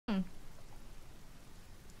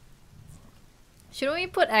Shouldn't we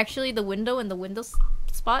put actually the window in the window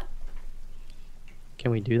spot?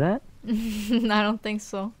 Can we do that? I don't think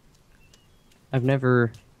so. I've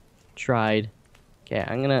never tried. Okay,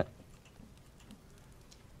 I'm gonna...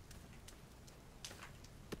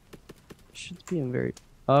 Should be in very...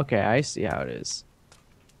 Okay, I see how it is.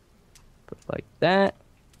 Put like that.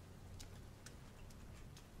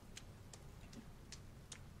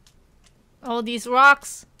 All these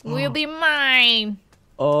rocks will be mine.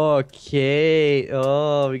 Okay.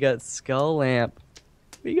 Oh, we got skull lamp.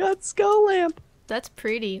 We got skull lamp. That's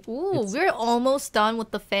pretty. Ooh, we're almost done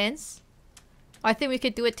with the fence. I think we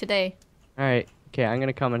could do it today. All right. Okay, I'm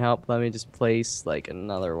gonna come and help. Let me just place like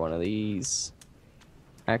another one of these.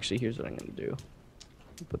 Actually, here's what I'm gonna do.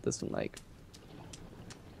 Put this one like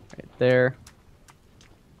right there.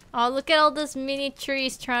 Oh, look at all those mini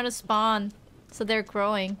trees trying to spawn. So they're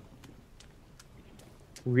growing.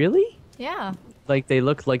 Really? Yeah. Like they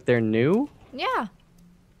look like they're new? Yeah.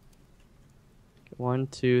 1,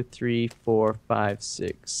 2, 3, 4, 5,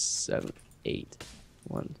 6, 7, 8.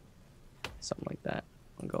 1, something like that.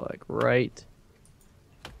 I'll go like right.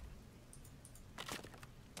 I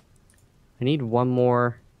need one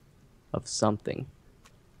more of something.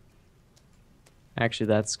 Actually,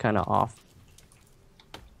 that's kind of off.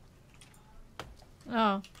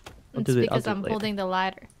 Oh. It's do because it I'm later. holding the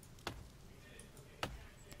ladder.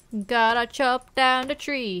 Gotta chop down the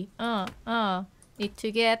tree. Need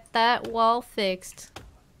to get that wall fixed.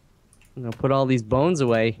 I'm gonna put all these bones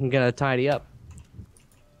away and gotta tidy up.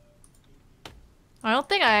 I don't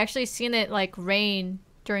think I actually seen it like rain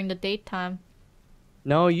during the daytime.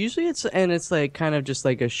 No, usually it's like kind of just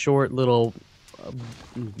like a short little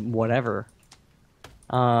whatever.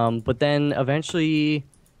 But then eventually,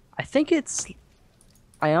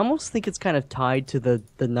 I almost think it's kind of tied to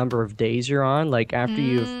the number of days you're on. Like after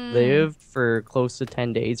you've lived for close to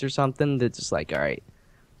 10 days or something, that's just like, all right,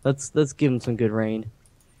 let's give them some good rain.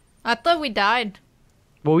 I thought we died.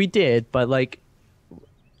 Well, we did, but like,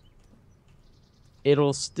 it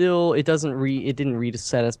didn't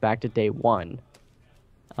reset us back to day 1.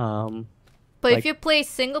 But like- if you play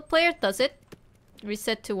single player, does it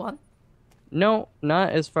reset to 1? No,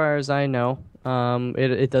 not as far as I know.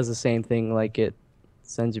 It does the same thing. Like it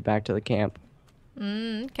sends you back to the camp.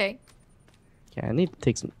 Okay. Yeah, I need to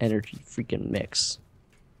take some energy freaking mix.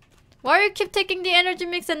 Why do you keep taking the energy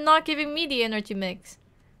mix and not giving me the energy mix?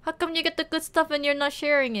 How come you get the good stuff and you're not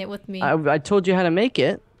sharing it with me? I told you how to make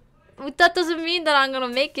it. That doesn't mean that I'm gonna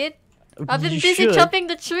make it. I've been You busy should. chopping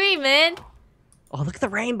the tree, man. Oh, look at the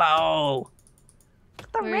rainbow! Look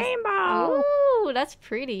at the rainbow! Ooh, that's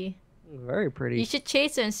pretty. Very You pretty. should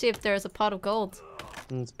chase it and see if there's a pot of gold.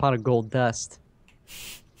 It's a pot of gold dust.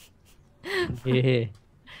 Yeah.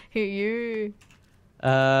 You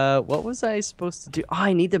What was I supposed to do? Oh,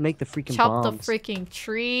 I need to make the freaking chop the bombs. freaking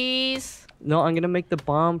trees. No, I'm gonna make the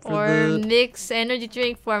bomb for Or the... mix energy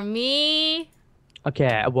drink for me.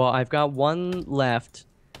 Okay, well, I've got one left.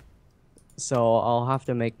 So I'll have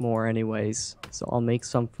to make more anyways. So I'll make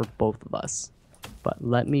some for both of us. But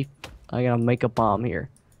I gotta make a bomb here.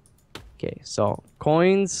 Okay, so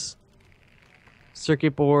coins,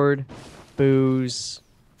 circuit board, booze.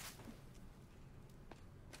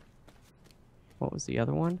 What was the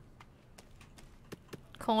other one?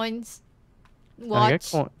 Coins. I got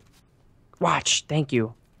Watch. Watch, thank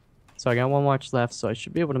you. So I got one watch left, so I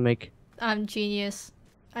should be able to make... I'm genius.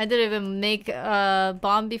 I didn't even make a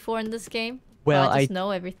bomb before in this game. Well, I just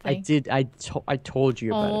know everything. I did. I told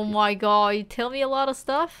you about Oh it. my god, you tell me a lot of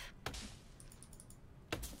stuff?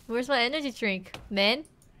 Where's my energy drink, man?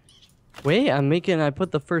 Wait, I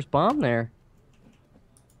put the first bomb there.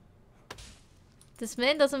 This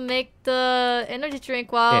man doesn't make the energy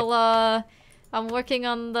drink while I'm working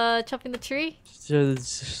on the chopping the tree. So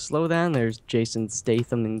slow down. There's Jason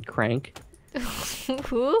Statham and Crank.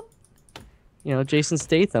 Who? You know, Jason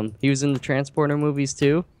Statham. He was in the Transporter movies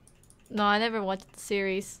too. No, I never watched the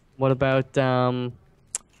series. What about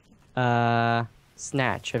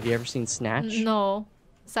Snatch? Have you ever seen Snatch? No.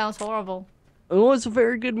 Sounds horrible. Oh, it's a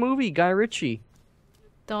very good movie. Guy Ritchie.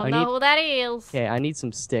 Don't know who that is. Okay, I need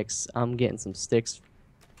some sticks. I'm getting some sticks.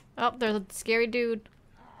 Oh, there's a scary dude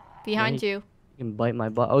behind you. You can bite my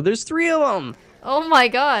butt. Oh, there's 3 of them. Oh my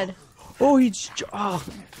god. Oh, oh.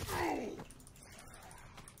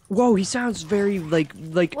 Whoa, he sounds very like.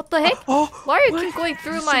 What the heck? Oh, Why are you what? keep going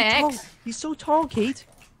through He's my so tall. eggs? He's so tall, Kate.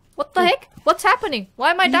 What the heck? What's happening?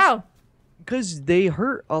 Why am I down? Because they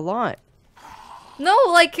hurt a lot. No,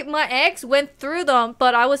 like my eggs went through them,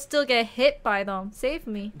 but I would still get hit by them. Save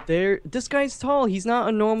me. This guy's tall. He's not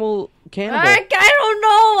a normal cannibal. I don't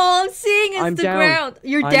know. All I'm seeing is I'm the down. ground.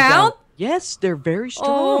 You're I'm down? Yes, they're very Oh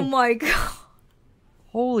strong. my god.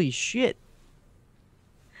 Holy shit.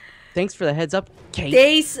 Thanks for the heads up, Kate.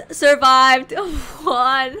 They survived.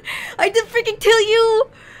 What? I didn't freaking tell you.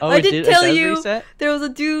 Oh, I it didn't did? It tell does you. reset? There was a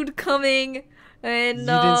dude coming, and You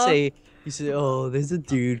didn't say. You said, "Oh, there's a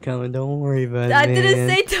dude coming. Don't worry about it, I man." didn't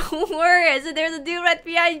say don't worry. I said there's a dude right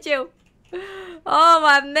behind you. Oh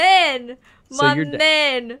my man, So my you're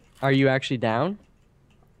man. Are you actually down?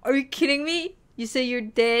 Are you kidding me? You say you're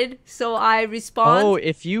dead, so I Oh, respond.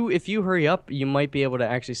 if you hurry up, you might be able to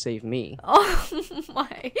actually save me. Oh my.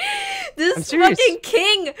 I'm This serious. fucking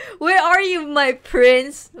king. Where are you, my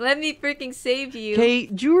prince? Let me freaking save you.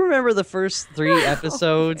 Kate, do you remember the first 3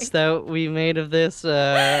 episodes that we made of this?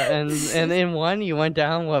 And in one, you went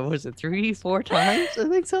down. What was it? 3, 4 times? I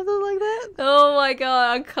think something like that. Oh my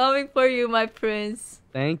god, I'm coming for you, my prince.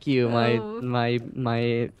 Thank you, my Oh.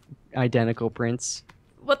 my identical prince.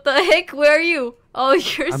 What the heck? Where are you? Oh,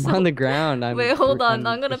 you're I'm so... on the ground. Wait, hold on.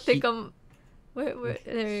 I'm gonna pick him. Where,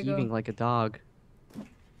 there you heaving go. like a dog.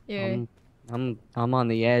 Yeah. I'm on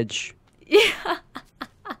the edge. Yeah.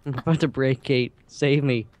 I'm about to break, Kate. Save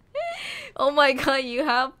me. Oh my god, you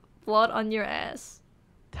have blood on your ass.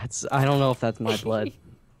 I don't know if that's my blood.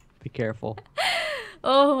 Be careful.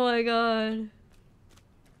 Oh my god.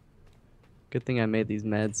 Good thing I made these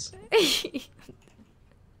meds.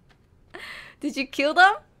 Did you kill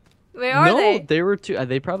them? Where are No, they? were too.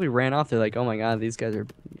 They probably ran off. They're like, oh my god, these guys are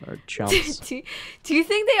chumps. Do you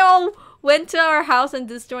think they all went to our house and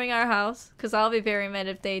destroying our house? Because I'll be very mad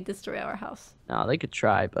if they destroy our house. No, they could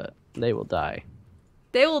try, but they will die.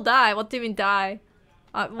 They will die. What do you mean die?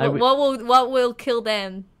 would- What will kill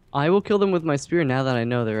them? I will kill them with my spear now that I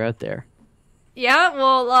know they're out there. Yeah,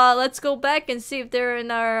 well, let's go back and see if they're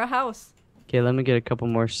in our house. Okay, let me get a couple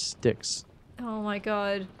more sticks. Oh my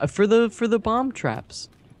god. For the bomb traps.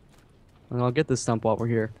 And I'll get the stump while we're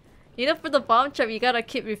here. You know, for the bomb trap, you gotta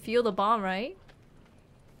keep refuel the bomb, right?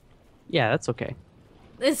 Yeah, that's okay.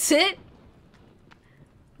 That's it?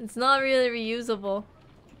 It's not really reusable.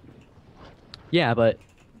 Yeah, but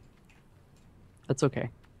that's okay.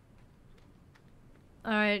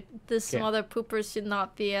 Alright, this Okay. mother pooper should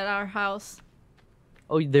not be at our house.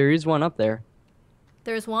 Oh, there is one up there.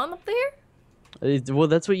 There's one up there? Well,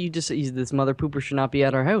 that's what you just said. This mother pooper should not be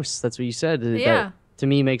at our house. That's what you said. Yeah. That, to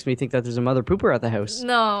me, makes me think that there's a mother pooper at the house.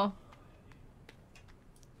 No.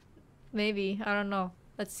 Maybe. I don't know.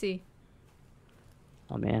 Let's see.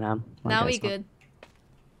 Oh man, Now we good.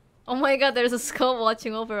 Oh my god, there's a skull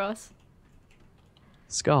watching over us.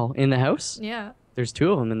 Skull in the house? Yeah. There's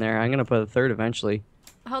 2 of them in there. I'm gonna put a 3rd eventually.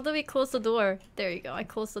 How do we close the door? There you go. I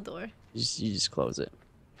closed the door. You just close it.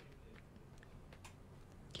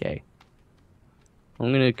 Okay.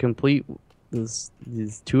 I'm gonna complete these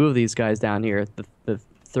 2 of these guys down here. The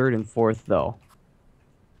 3rd and 4th though.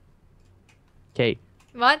 Okay.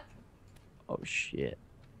 What? Oh shit.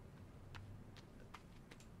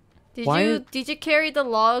 Did you carry the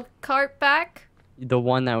log cart back? The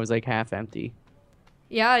one that was like half empty.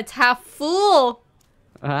 Yeah, it's half full.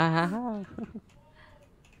 I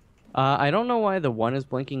don't know why the one is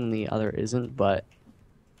blinking and the other isn't, but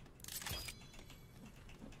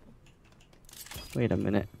wait a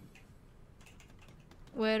minute.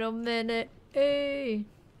 Wait a minute. Hey.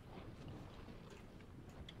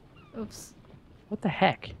 Oops. What the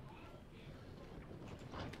heck?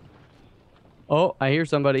 Oh, I hear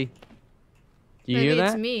somebody. Do you Maybe hear that?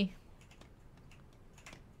 it's me.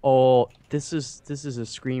 Oh, this is a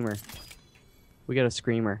screamer. We got a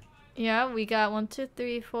screamer. Yeah, we got 1, 2,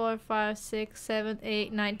 3, 4, 5, 6, 7,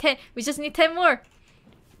 8, 9, 10. We just need 10 more.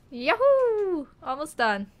 Yahoo! Almost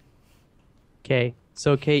done. Okay,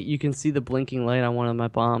 so Kate, you can see the blinking light on one of my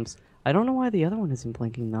bombs. I don't know why the other one isn't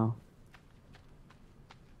blinking though.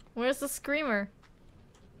 Where's the screamer?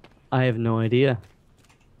 I have no idea.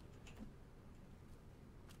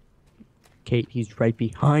 Kate, he's right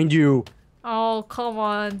behind you. Oh, come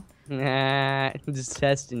on. Nah, I'm just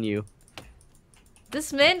testing you.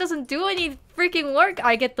 This man doesn't do any freaking work.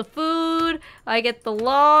 I get the food. I get the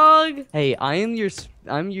log. Hey, I'm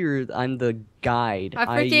the guide. I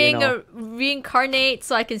freaking reincarnate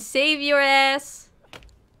so I can save your ass.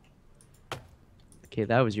 Okay,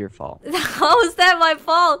 that was your fault. How is that my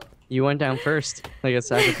fault? You went down first, like a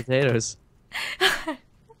sack of potatoes.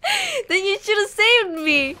 Then you should have saved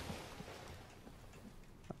me.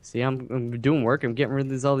 See, I'm doing work. I'm getting rid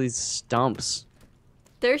of all these stumps.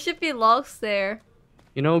 There should be logs there.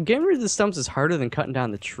 You know, getting rid of the stumps is harder than cutting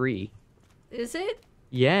down the tree. Is it?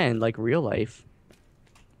 Yeah, in like real life.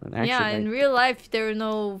 And actually, Yeah, in real life, there are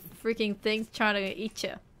no freaking things trying to eat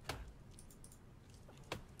you.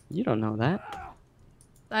 you don't know that.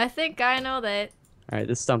 I think I know that. All right,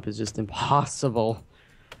 this stump is just impossible.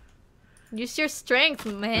 Use your strength,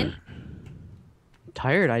 man. I'm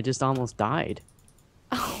tired. I just almost died.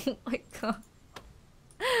 Oh my god.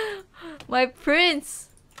 My prince.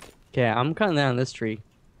 Okay, I'm cutting down this tree.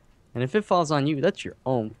 And if it falls on you, that's your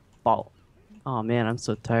own fault. Oh man, I'm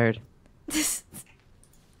so tired.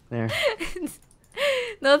 There.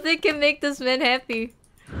 Nothing can make this man happy.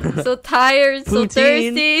 So tired, so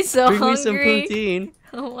Poutine. thirsty, so Bring hungry. me some poutine.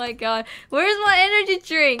 Oh my god. Where's my energy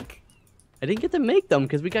drink? I didn't get to make them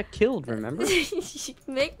because we got killed, remember?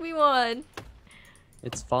 Make me one.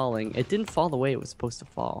 It's falling. It didn't fall the way it was supposed to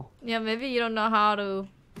fall. Yeah, maybe you don't know how to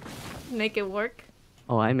make it work.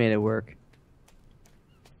 Oh, I made it work.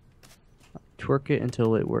 Twerk it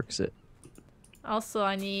until it works it. Also,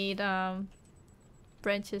 I need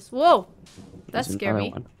branches. Whoa! That There's scared another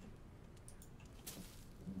me. one.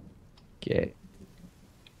 Okay.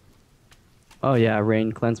 Oh yeah,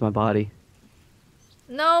 rain, cleanse my body.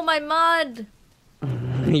 No, my mud!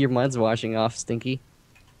 Your mud's washing off, Stinky.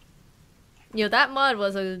 Yo, that mud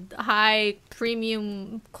was a high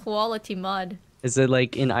premium quality mud. Is it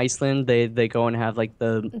like in Iceland they go and have like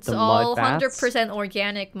It's the all mud baths? 100%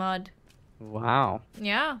 organic mud. Wow.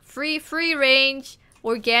 Yeah, free range,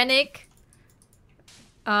 organic,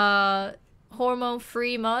 hormone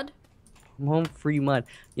free mud. Hormone-free mud.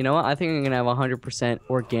 You know what? I think I'm gonna have 100%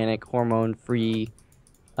 organic, hormone-free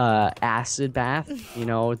acid bath. You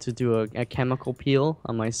know, to do a chemical peel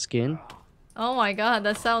on my skin. Oh my god,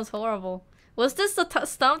 that sounds horrible. Was this the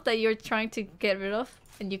stump that you're trying to get rid of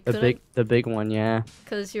and you couldn't? The big one, yeah.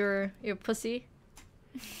 Cause you're pussy.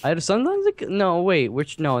 Sometimes no, wait,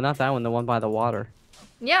 no, not that one. The one by the water.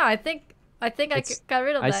 Yeah, I think I got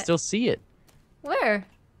rid of that. I still see it. Where?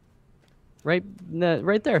 Right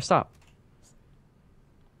there. Stop.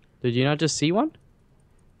 Did you not just see one?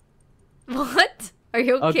 What? Are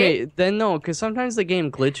you okay? Okay, then no, because sometimes the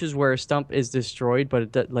game glitches where a stump is destroyed,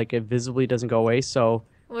 but it visibly doesn't go away. So.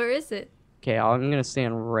 Where is it? Okay, I'm gonna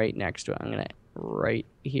stand right next to it. I'm gonna right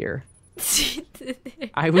here.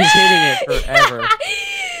 I was hitting it forever.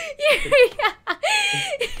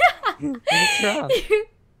 What's wrong?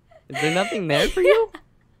 Is there nothing there for you?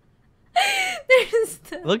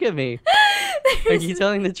 Look at me. Are you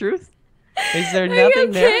telling the truth? Is there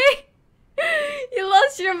nothing there? You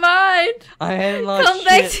lost your mind. I hadn't lost Come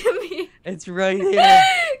back shit. to me. It's right here.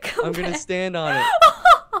 I'm back. gonna stand on it.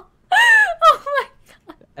 Oh my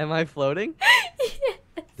god. Am I floating? Yes.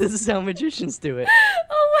 This is how magicians do it.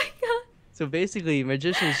 Oh my god. So basically,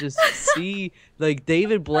 magicians just see, like,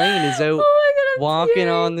 David Blaine is out Oh my god, I'm walking tearing.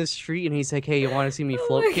 on the street, and he's like, "Hey, you want to see me Oh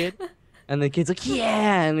float, my kid?" God. And the kid's like,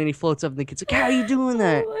 "Yeah!" And then he floats up, and the kid's like, "How are you doing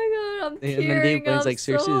that?" Oh my god, I'm And then tearing David Blaine's up like,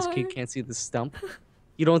 "Seriously, this so kid hard. can't see the stump?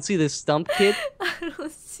 You don't see this stump, kid?" I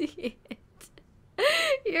don't see it.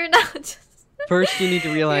 You're not just. First, you need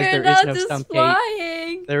to realize You're there is not no just stump, Kate.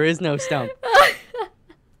 flying. There is no stump.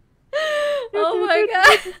 Oh my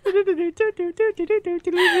god. I'm dying.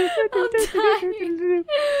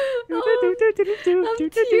 I'm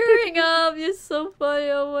tearing up. You're so funny.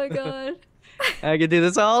 Oh my god. I could do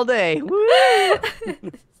this all day. Woo!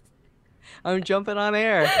 I'm jumping on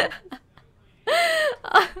air.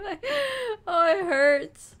 Oh, it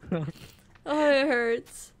hurts. Oh, it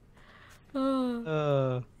hurts.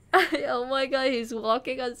 Oh. Oh my god, he's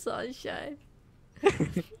walking on sunshine.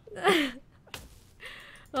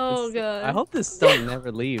 Oh god. I hope this stump never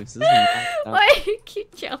leaves. This is my stump. Why do you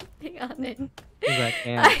keep jumping on it? 'Cause I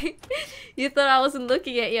can. You thought I wasn't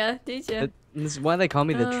looking at you, did you? This is why they call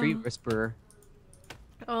me the tree whisperer.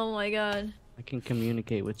 Oh my god. I can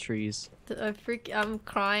communicate with trees. I'm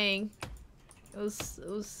crying. It was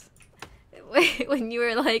when you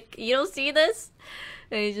were like, you don't see this?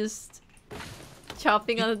 And you just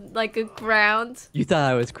chopping on like a ground. You thought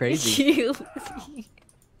I was crazy. You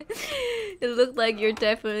it looked like you're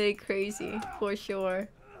definitely crazy, for sure.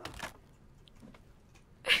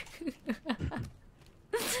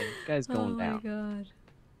 This guy's going down. Oh my god.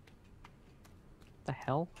 What the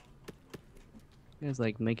hell? This guy's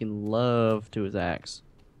like making love to his axe.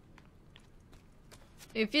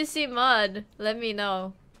 If you see mud, let me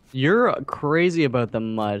know. You're crazy about the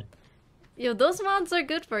mud. Yo, those mods are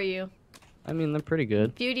good for you. I mean, they're pretty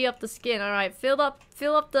good. Beauty up the skin. All right, fill up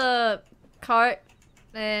the cart,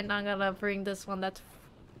 and I'm gonna bring this one that's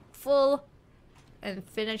full, and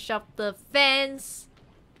finish up the fence,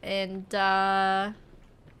 and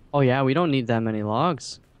Oh yeah, we don't need that many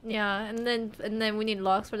logs. yeah, and then we need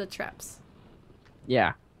logs for the traps.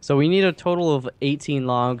 Yeah. So we need a total of 18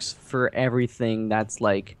 logs for everything that's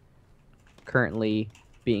like currently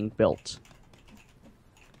being built.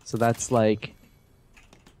 So that's like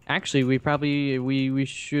actually we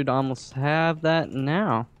should almost have that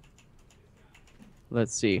now.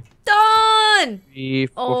 Let's see. Done! done! 3,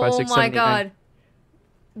 4, 5, Oh 6, my 7, 8, 9. god.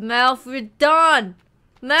 Malf, we're done!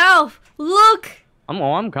 Malf, look!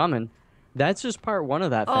 I'm coming. That's just part 1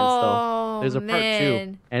 of that fence, though. Oh There's a part 2,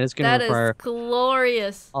 man. and it's gonna That is require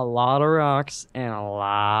glorious. a lot of rocks and a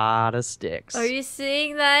lot of sticks. Are you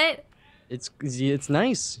seeing that? It's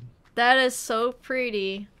nice. That is so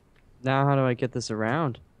pretty. Now how do I get this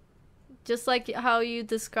around? Just like how you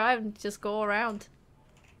described, just go around.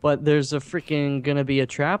 But there's a freaking gonna be a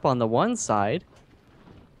trap on the one side,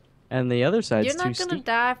 and the other side's You're too not gonna steep.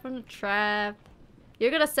 die from the trap. You're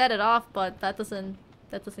gonna set it off, but that doesn't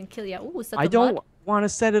kill you. Ooh, is that I the don't want to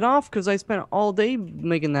set it off because I spent all day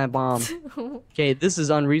making that bomb. mud? Okay, this is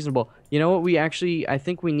unreasonable. You know what? I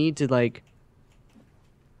think we need to like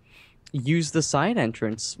use the side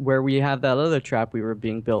entrance where we have that other trap we were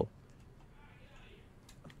being built.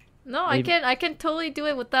 No, Maybe- I can totally do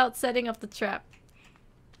it without setting up the trap.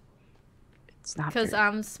 It's not Because very...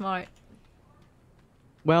 I'm smart.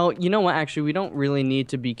 Well, you know what? Actually, we don't really need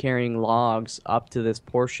to be carrying logs up to this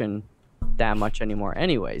portion that much anymore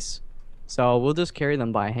anyways. So we'll just carry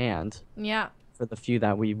them by hand Yeah. for the few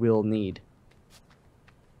that we will need.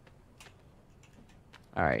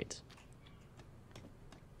 All right.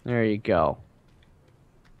 There you go.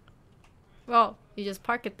 Well, you just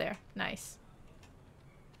park it there. Nice.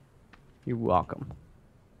 You're welcome.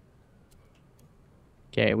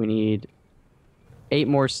 Okay, we need 8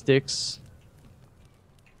 more sticks.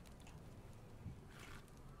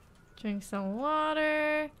 Drink some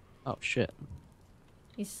water. Oh shit.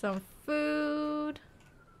 Eat some food.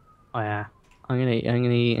 Oh yeah. I'm gonna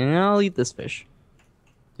eat, and I'll eat this fish.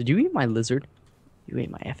 Did you eat my lizard? You ate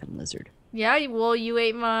my effing lizard. Yeah, well, you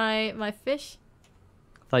ate my fish.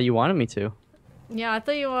 I thought you wanted me to. Yeah, I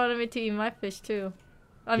thought you wanted me to eat my fish too.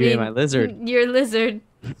 I You ate my lizard. Your lizard.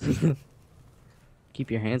 Keep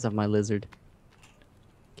your hands off my lizard.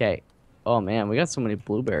 Okay. Oh man, we got so many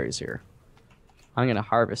blueberries here. I'm gonna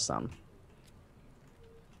harvest some.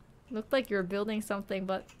 Looked like you were building something,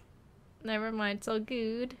 but never mind. So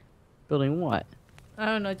good. Building what? I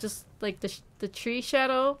don't know. Just like the tree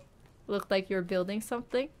shadow looked like you were building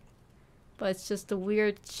something, but it's just a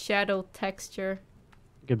weird shadow texture.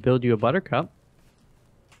 I could build you a buttercup.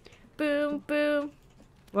 Boom, boom.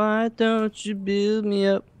 Why don't you build me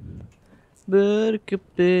up? Buttercup.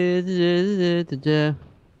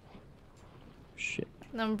 Shit.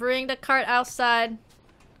 Now bring the cart outside.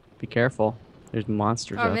 Be careful. There's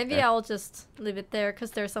monsters Or out maybe there. I'll just leave it there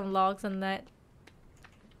because there's some logs on that.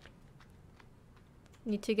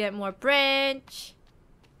 Need to get more branch.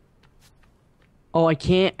 Oh, I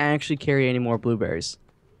can't actually carry any more blueberries.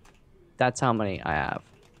 That's how many I have.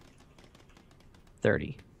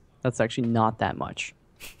 30. That's actually not that much.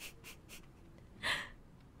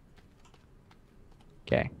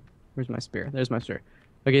 Okay. Where's my spear? There's my spear.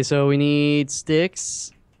 Okay, so we need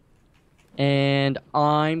sticks. And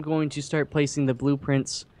I'm going to start placing the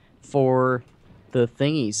blueprints for the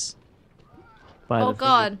thingies. By Oh the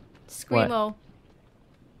god. What? Screamo.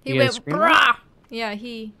 He You got a went Screamo? brah! Yeah,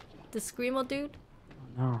 the Screamo dude.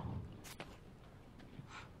 No.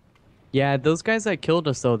 Yeah, those guys that killed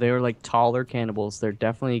us, though, they were like taller cannibals. They're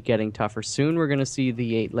definitely getting tougher. Soon we're going to see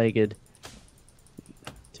the 8-legged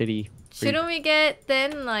titty. Shouldn't we get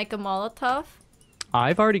then like a Molotov?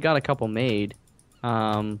 I've already got a couple made.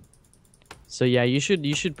 So yeah, you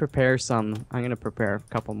should prepare some. I'm gonna prepare a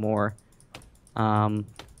couple more.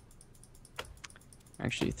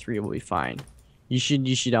 Actually 3 will be fine. You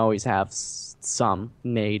should always have some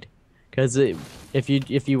made, because if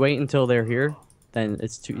you wait until they're here, then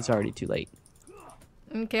it's already too late.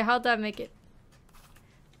 Okay, how'd that make it?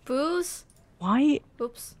 Booze? Why?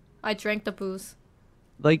 Oops. I drank the booze.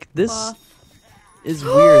 Like this Cloth. is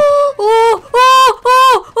weird. Oh, oh,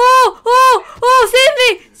 oh, oh, oh, oh,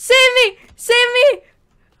 save me! Save me! Save me!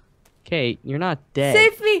 Kate, you're not dead.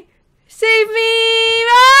 Save me! Save me!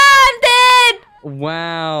 Ah, I'm dead!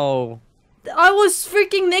 Wow. I was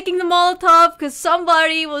freaking making the Molotov because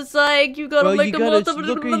somebody was like, "You gotta Well, make you the gotta Molotov."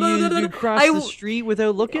 look at you cross the street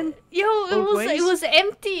without looking. Yo, both ways? it was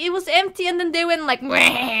empty. It was empty, and then they went like,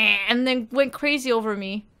 "Meh," and then went crazy over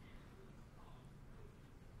me.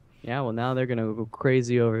 Yeah, well now they're gonna go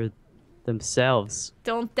crazy over themselves.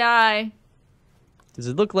 Don't die. Does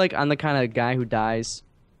it look like I'm the kind of guy who dies?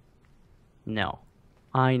 No,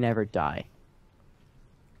 I never die.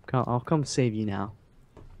 I'll come save you now,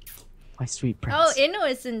 my sweet prince. Oh, Inno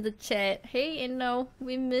is in the chat. Hey, Inno,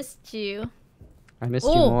 we missed you. I missed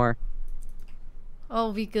you Oh. more.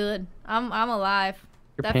 Oh, we good. I'm alive.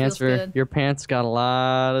 Your That pants feels good. your pants got a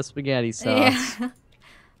lot of spaghetti sauce. Yeah.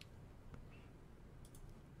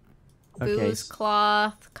 Okay. Booze,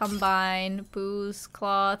 cloth, combine. Booze,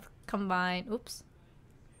 cloth, combine. Oops.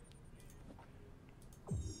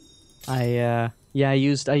 Yeah, I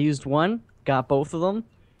used one, got both of them.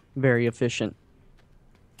 Very efficient.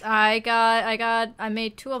 I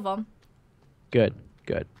made 2 of them. Good,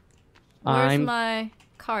 good. Where's I'm my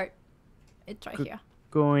cart? It's right here.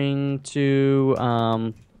 going to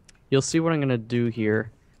you'll see what I'm gonna do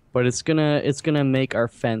here, but it's gonna make our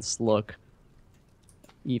fence look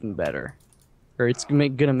even better, or it's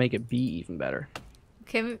gonna make it be even better.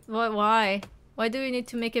 Okay, what? Why? Why do we need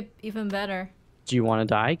to make it even better? Do you want to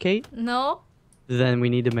die, Kate? No, Then we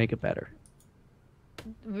need to make it better.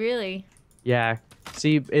 really. Yeah.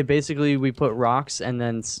 See, it basically we put rocks and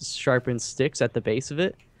then sharpened sticks at the base of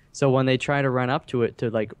it, so when they try to run up to it to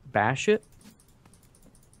like bash it,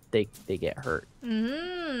 they get hurt.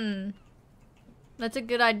 That's a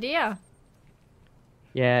good idea.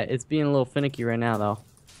 Yeah, it's being a little finicky right now though.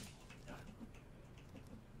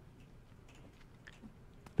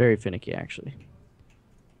 Very finicky actually.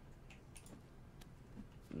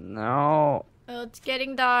 No. Oh, it's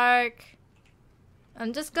getting dark.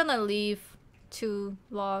 I'm just gonna leave 2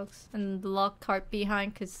 logs and the log cart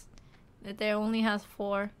behind because it only has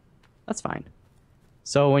 4. That's fine.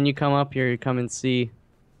 So when you come up here, you come and see.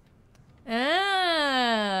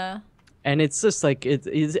 Ah. And it's just like,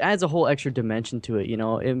 it adds a whole extra dimension to it, you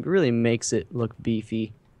know? It really makes it look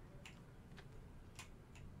beefy.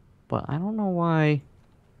 But I don't know why.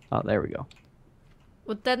 Oh, there we go.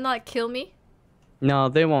 Would that not kill me? No,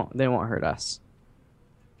 they won't hurt us.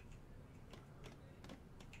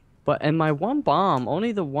 But in my one bomb,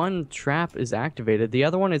 only the one trap is activated. The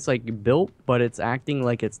other one is like built, but it's acting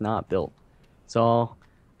like it's not built. So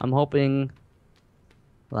I'm hoping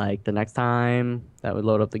like the next time that we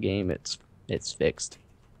load up the game, it's fixed.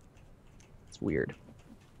 It's weird.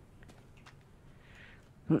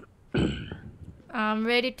 I'm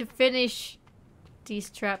ready to finish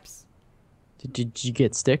these traps. Did you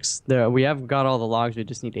get sticks? There, we have got all the logs. We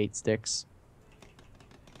just need 8 sticks.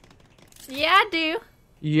 Yeah, I do.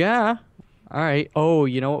 Yeah. All right. Oh,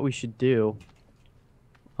 you know what we should do?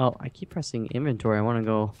 Oh, I keep pressing inventory. I want to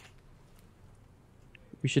go.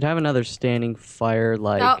 We should have another standing fire,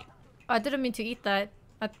 like. Oh, I didn't mean to eat that.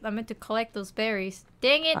 I meant to collect those berries.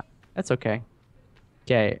 Dang it. That's okay.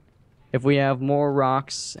 Okay. If we have more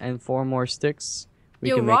rocks and 4 more sticks, we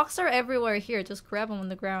Yo, can rocks are everywhere here. Just grab them on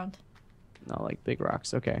the ground. No, like big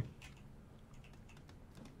rocks. Okay.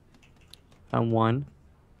 Found 1.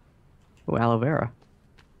 Oh, aloe vera.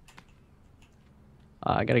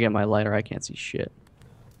 I gotta get my lighter. I can't see shit.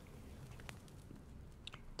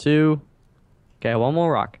 2. Okay, 1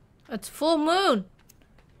 more rock. It's full moon.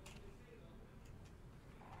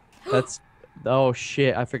 That's. Oh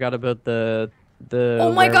shit! I forgot about the.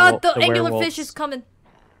 Oh my god! The angular werewolves. fish is coming.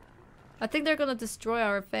 I think they're gonna destroy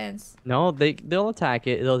our fence. No, they'll attack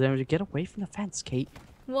it. They'll damage it. Get away from the fence, Kate.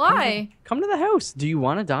 Why? Come to the house. Do you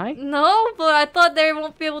want to die? No, but I thought they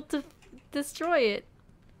won't be able to destroy it.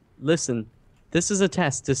 Listen, this is a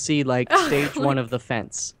test to see like stage 1 of the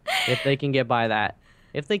fence. If they can get by that.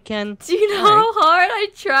 If they can. Do you know how hard I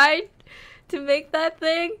tried to make that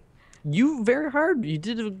thing? You very hard. You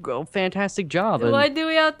did a fantastic job. Why do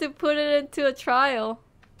we have to put it into a trial?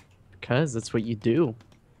 Because that's what you do.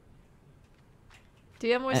 Do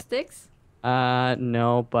you have more sticks?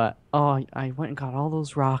 No, but oh, I went and got all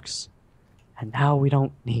those rocks, and now we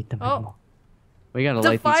don't need them anymore. We gotta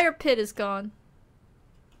light The fire pit is gone.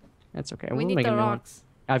 That's okay. We We'll need make the a new one. rocks.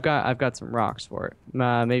 I've got some rocks for it.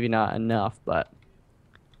 Maybe not enough, but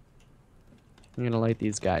I'm gonna light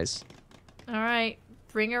these guys. All right,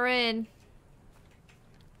 bring her in.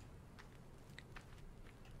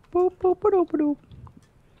 Boop, boop, boop, boop, boop.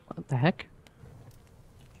 What the heck?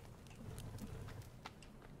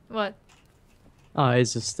 What? Oh,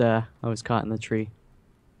 it's just I was caught in the tree.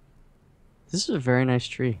 This is a very nice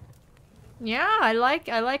tree. Yeah, I like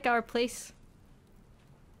our place.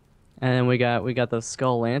 And then we got those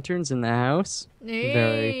skull lanterns in the house.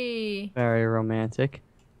 Hey. Very romantic.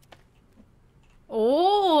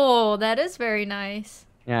 Oh, that is very nice.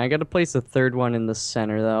 Yeah, I gotta place a 3rd one in the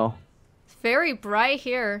center though. It's very bright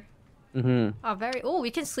here. Mm-hmm. Oh, Oh,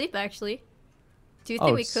 we can sleep actually. Do you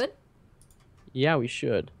think we could? Yeah, we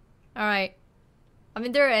should. All right. I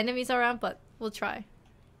mean, there are enemies around, but we'll try.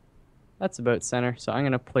 That's about center. So I'm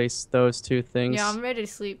gonna place those 2 things. Yeah, I'm ready to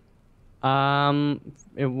sleep.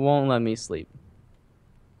 It won't let me sleep.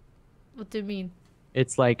 What do you mean?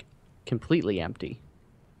 It's like completely empty.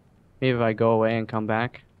 Maybe if I go away and come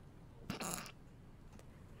back.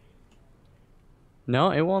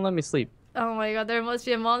 No, it won't let me sleep. Oh my god, there must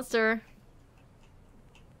be a monster.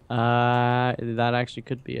 That actually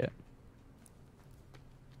could be it.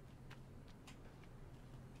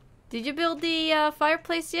 Did you build the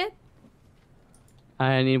fireplace yet?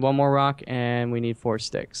 I need 1 more rock, and we need 4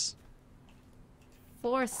 sticks.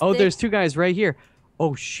 4 sticks. Oh, there's 2 guys right here.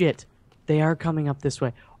 Oh shit, they are coming up this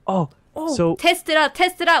way. Oh, so test it out.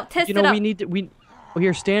 Test it out. Test it out. you know we need to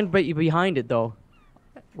here, stand behind it though,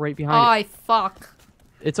 right behind it. Oh fuck.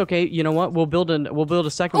 It's okay. You know what? We'll build a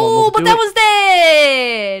second one. Oh, but that was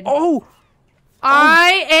dead. Oh,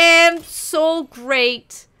 I am so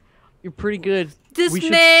great. you're pretty good. This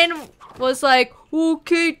man was like,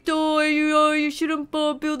 okay, though, you shouldn't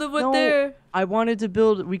build it right there. I wanted to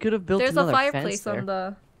build. We could have built. There's another a fireplace fence there. on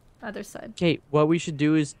the other side. Okay, what we should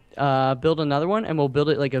do is build another one, and we'll build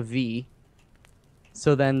it like a V.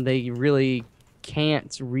 So then they really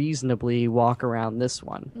can't reasonably walk around this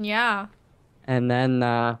one. Yeah. And then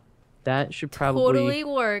that should probably Totally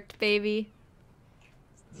worked, baby.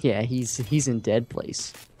 Yeah, he's in dead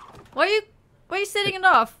place. Why are you setting it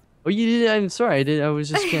off? Oh, you did. I'm sorry. I was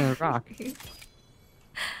just getting a rock.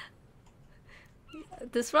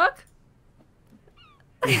 This rock?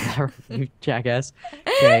 You jackass.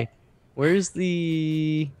 Okay, where's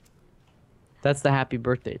the? That's the happy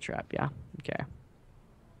birthday trap. Yeah. Okay.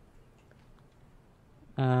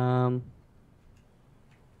 I'm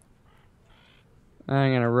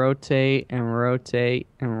gonna rotate and rotate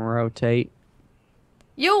and rotate.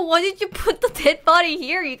 Yo, why did you put the dead body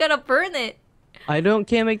here? You gotta burn it.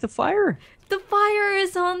 Can't make the fire. The fire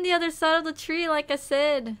is on the other side of the tree, like I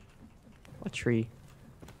said. What tree?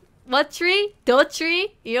 What tree? The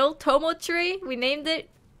tree? You know, Tomo tree? We named it.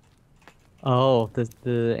 Oh,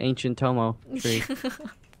 the ancient Tomo tree.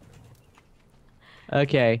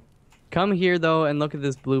 Okay. Come here though and look at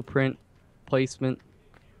this blueprint placement.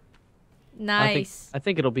 Nice. I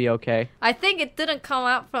think it'll be okay. I think it didn't come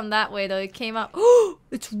out from that way though. It came out. Oh,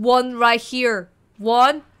 it's one right here.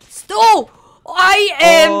 One. Oh, I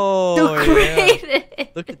am the greatest. Yeah.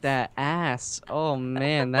 Look at that ass. Oh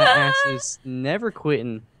man, that ass is never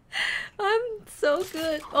quitting. I'm so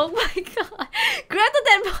good. Oh my god. Grab the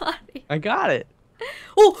dead body. I got it.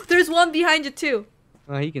 Oh, there's one behind you too.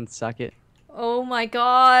 Oh, he can suck it. Oh my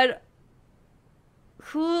god.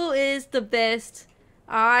 Who is the best?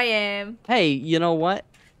 I am. Hey, you know what?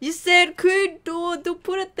 You said could don't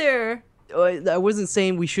put it there. I wasn't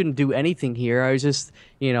saying we shouldn't do anything here. I was just,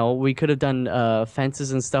 we could have done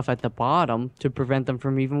fences and stuff at the bottom to prevent them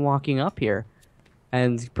from even walking up here,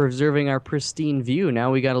 and preserving our pristine view.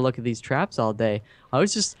 Now we got to look at these traps all day. I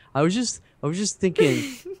was just thinking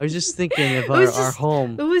of our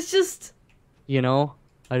home. It was just. I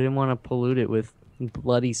didn't want to pollute it with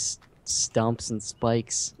bloody stumps and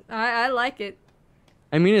spikes. I like it.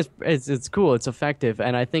 I mean, it's cool. It's effective,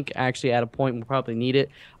 and I think actually at a point we'll probably need it.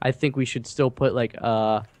 I think we should still put we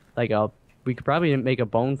could probably make a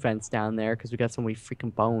bone fence down there because we got so many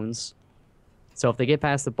freaking bones. So if they get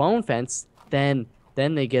past the bone fence, then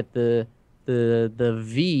they get the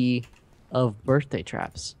V of birthday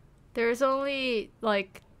traps. There's only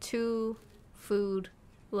like 2 food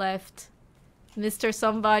left. Mr.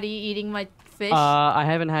 Somebody eating my fish. I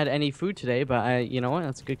haven't had any food today, but you know what?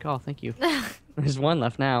 That's a good call. Thank you. There's 1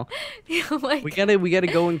 left now. Oh my we gotta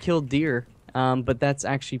go and kill deer. But that's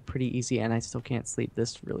actually pretty easy, and I still can't sleep.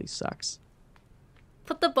 This really sucks.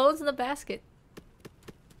 Put the bones in the basket.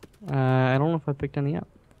 I don't know if I picked any up.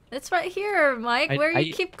 It's right here, Mike. Where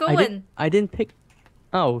you keep going? I didn't pick.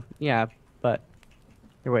 Oh yeah, but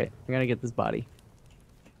here, wait. I gotta get this body.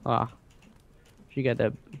 Ah, she got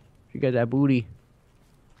that booty.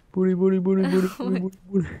 Booty.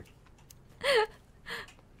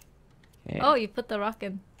 Okay. Oh, you put the rock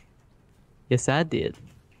in. Yes, I did.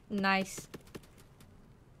 Nice.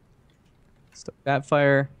 Stoke that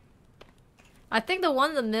fire. I think the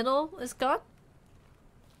one in the middle is gone.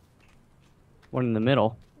 One in the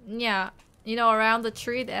middle. Yeah, around the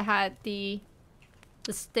tree that had the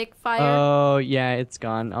stick fire. Oh yeah, it's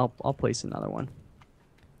gone. I'll place another one.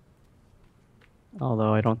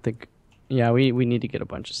 Although I don't think. Yeah, we need to get a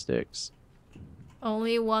bunch of sticks.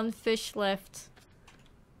 Only 1 fish left.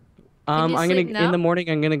 I'm gonna in the morning.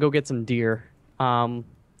 I'm gonna go get some deer. And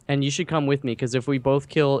you should come with me because if we both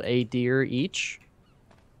kill a deer each,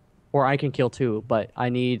 or I can kill 2, but I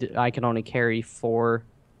can only carry 4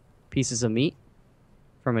 pieces of meat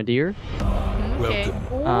from a deer.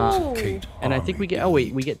 Okay. And I think we get. Oh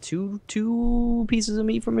wait, we get two pieces of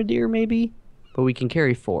meat from a deer maybe, but we can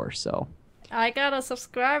carry 4. So. I got a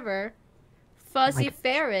subscriber, Fuzzy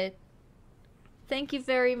Ferret. Thank you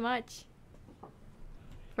very much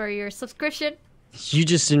for your subscription. You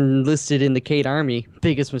just enlisted in the Kate Army.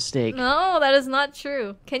 Biggest mistake. No, that is not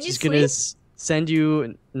true. Can you She's sleep? Gonna send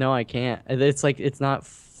you. No, I can't. It's like it's not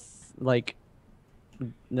like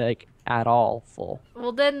like at all full.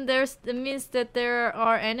 Well, then it means that there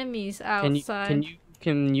are enemies Can you outside.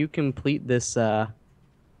 can you complete this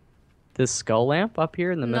skull lamp up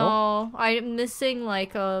here in the middle? No, I'm missing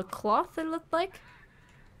like a cloth. It looked like.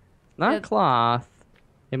 Not cloth.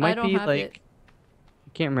 It I might don't be have it. like I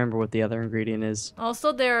can't remember what the other ingredient is.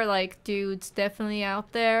 Also, there are like dudes definitely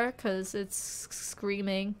out there because it's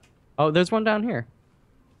screaming. Oh, there's one down here.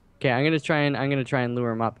 Okay, I'm gonna try and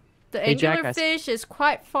lure him up. The Hey, angular Jackass. fish is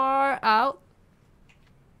quite far out.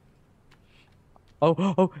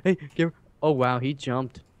 Oh, hey, give. Oh wow, he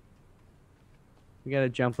jumped. We got a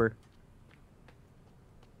jumper.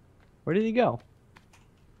 Where did he go?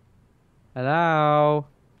 Hello.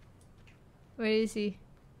 Where is he?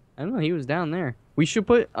 I don't know. He was down there. We should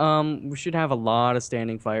have a lot of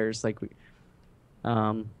standing fires. Like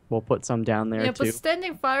we'll put some down there Yeah, too. but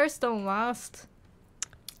standing fires don't last.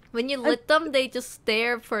 When you lit them, they just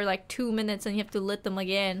stare for like 2 minutes and you have to lit them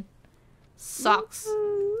again. Sucks.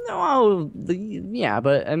 No, yeah,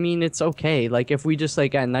 but I mean it's okay. Like if we just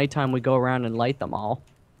like at nighttime we go around and light them all.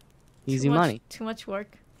 Easy money. Too much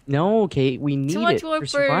work. No, Kate, we need Too much it work for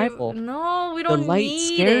survival. No, we The don't light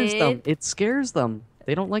need scares it. them. It scares them.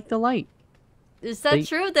 They don't like the light. Is that They-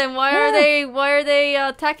 true? Then why Yeah. are they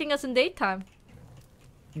attacking us in daytime?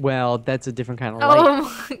 Well, that's a different kind of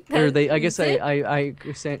light. Oh, Or they, I guess is it? I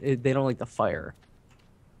said they don't like the fire.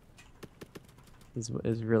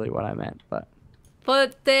 Is really what I meant, but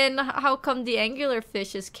But then how come the angular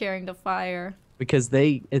fish is carrying the fire? because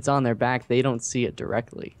it's on their back, they don't see it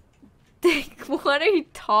directly. What are you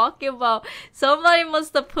talking about? Somebody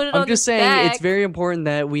must have put it on I'm just his saying back. it's very important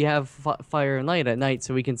that we have fire and light at night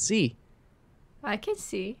so we can see. I can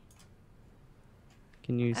see.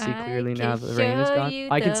 Can you see I clearly now can that the rain is show gone? you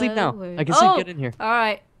I can sleep the now. world. I can sleep Oh! good in here.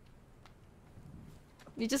 Alright.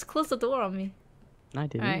 You just closed the door on me. I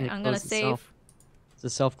didn't. Alright, It I'm gonna closed itself. save. It's a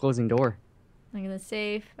self-closing door. I'm gonna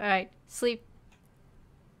save. Alright, sleep.